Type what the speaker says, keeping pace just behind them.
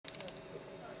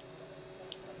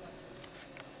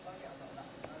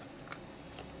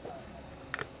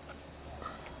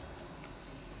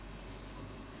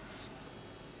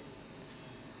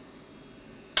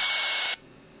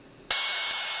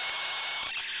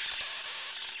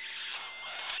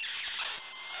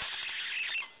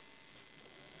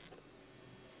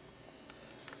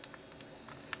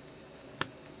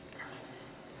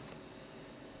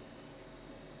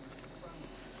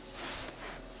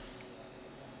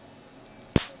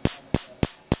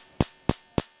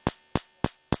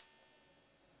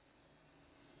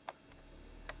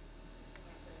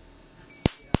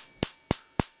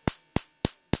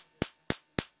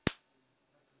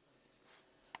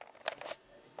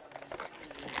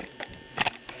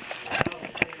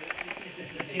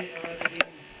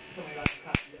something like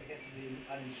that, I guess the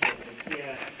uninsured.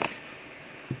 Yeah.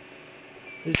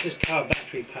 This is just car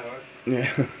battery power. Yeah.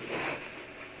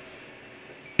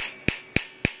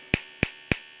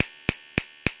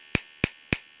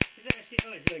 Is it actually?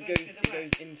 Oh, is So it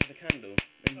goes into the candle,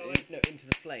 into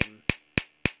the flame.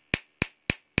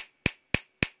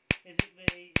 Is it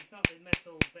it's not the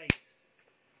metal base?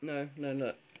 No,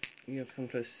 look. You have to come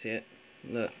close to see it.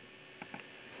 Look.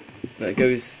 No, it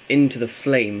goes into the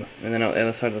flame and then out the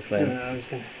other side of the flame. I was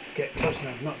going to get close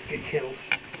enough not to get killed.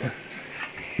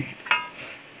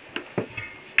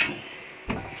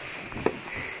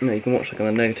 No, you can watch like on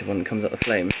the negative when it comes out the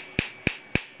flame.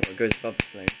 Or it goes above the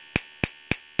flame.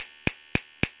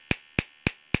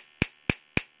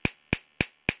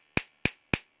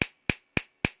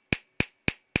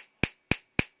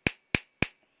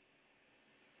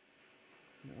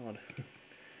 Odd.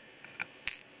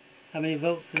 How many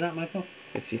volts is that, Michael?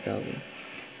 50,000.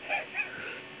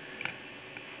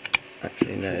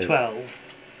 Actually, no. 12.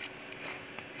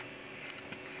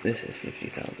 This is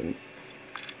 50,000.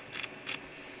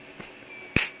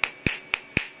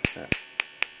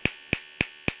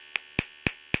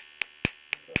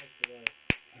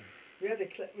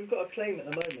 We've got a claim at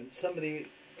the moment. Somebody,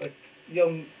 a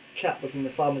young chap, was in the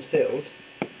farmer's field,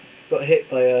 got hit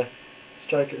by a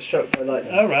struck by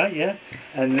lightning. Oh right, yeah.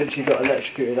 And literally got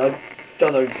electrocuted. I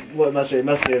don't know what it must be. It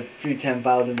must be a few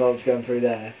 10,000 volts going through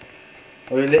there.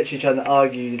 We were literally trying to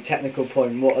argue the technical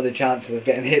point. What are the chances of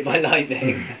getting hit by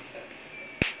lightning?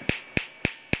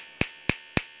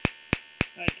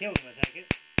 It killed him, I take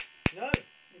it. No,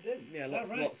 it didn't. Yeah,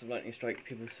 lots of lightning strike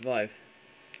people survive.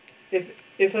 If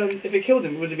it killed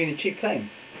him, it would have been a cheap claim.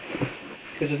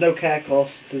 Because there's no care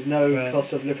costs, there's no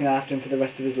cost of looking after him for the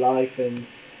rest of his life and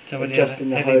adjusting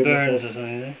the heavy home. burns or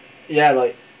something there. Yeah,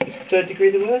 like, is 3rd degree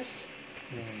the worst?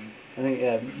 Yeah. I think,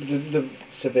 yeah, the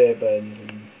severe burns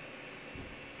and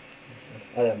stuff.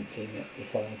 I haven't seen it, the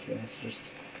fire, to be honest, just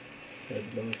heard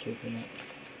the lawyers talking about.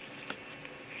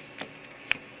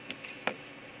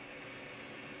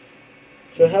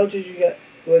 So how did you get,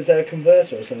 was there a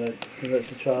converter or something that converts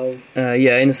to 12?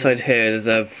 Yeah, inside here there's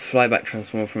a flyback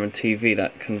transformer from a TV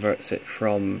that converts it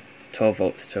from 12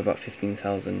 volts to about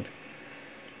 15,000.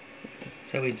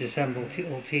 So we disassemble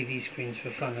all TV screens for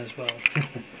fun as well.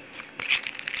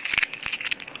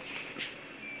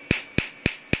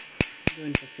 Go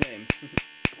into flame.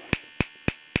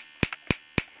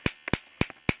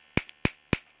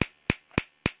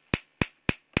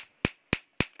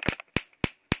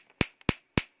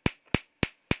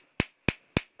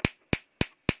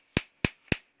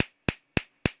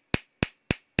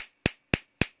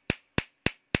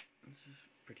 This is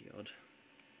pretty odd.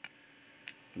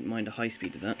 Wouldn't mind a high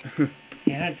speed of that.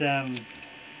 He had I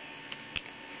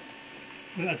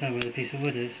don't know where the piece of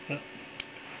wood is, but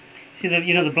see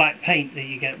the black paint that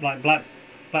you get, like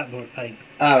blackboard paint.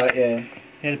 Oh right, yeah.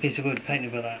 He had a piece of wood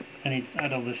painted with that, and he'd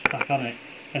had all this stuff on it,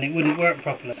 and it wouldn't work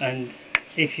properly. And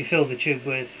if you fill the tube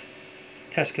with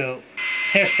Tesco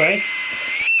hairspray,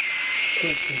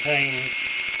 which contains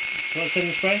what's in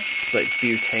the spray? It's like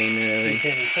butane and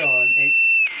everything. Butane and so on,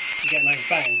 you get a nice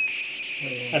bang.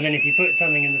 Yeah. And then if you put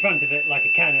something in the front of it, like a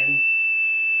cannon,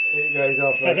 It goes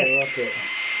off like a rocket.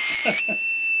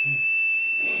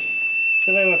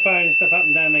 So they were firing stuff up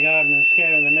and down the garden and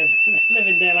scaring the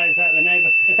living daylights out of the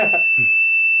neighbour.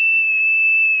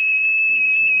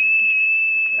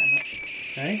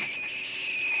 Hey?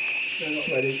 They're not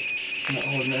ready. I'm not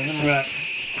holding them. Right.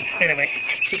 Anyway.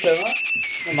 Just like that.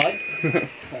 I might.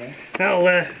 Sorry.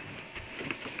 That'll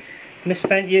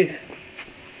misspent youth.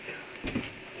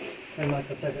 And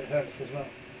Michael says it hurts as well.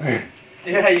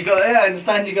 Yeah, I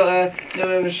understand you got a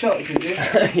no shot, did you?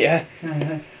 Yeah.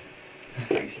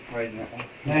 Pretty surprising that one.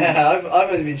 Yeah, I've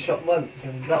only been shot once,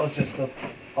 and that was just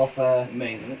off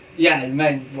Main, isn't it? yeah,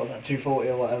 main, what's that, 240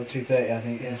 or whatever, 230 I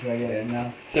think it is regulated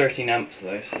now. 13 amps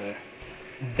though, so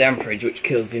it's the amperage which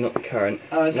kills you, not the current.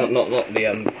 Oh, is it? Not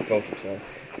the voltage size.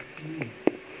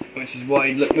 Which is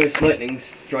why most lightning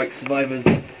strike survivors,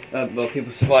 well,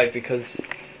 people survive because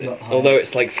although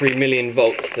it's like 3 million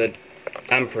volts, the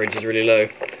amperage is really low,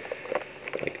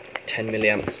 like 10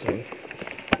 milliamps or something.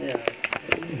 Yeah.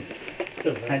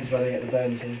 Still there. Hence why they get the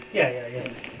burns in. Yeah.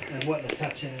 And what they're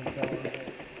touching and so on.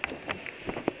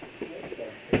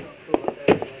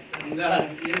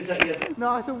 No,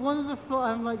 I saw one of the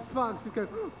sparks just go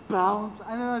bounce,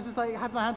 and then I was just like, had my hand